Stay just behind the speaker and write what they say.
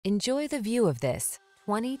Enjoy the view of this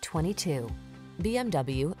 2022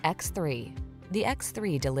 BMW X3. The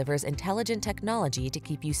X3 delivers intelligent technology to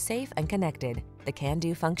keep you safe and connected, the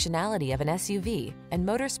can-do functionality of an SUV, and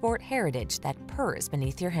motorsport heritage that purrs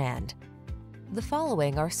beneath your hand. The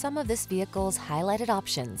following are some of this vehicle's highlighted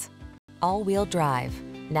options: all-wheel drive,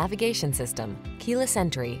 navigation system, keyless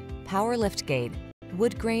entry, power liftgate,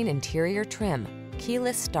 wood-grain interior trim,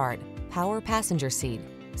 keyless start, power passenger seat,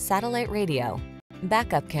 satellite radio,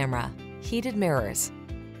 backup camera, heated mirrors.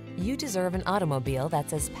 You deserve an automobile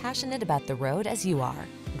that's as passionate about the road as you are.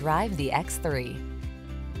 Drive the X3.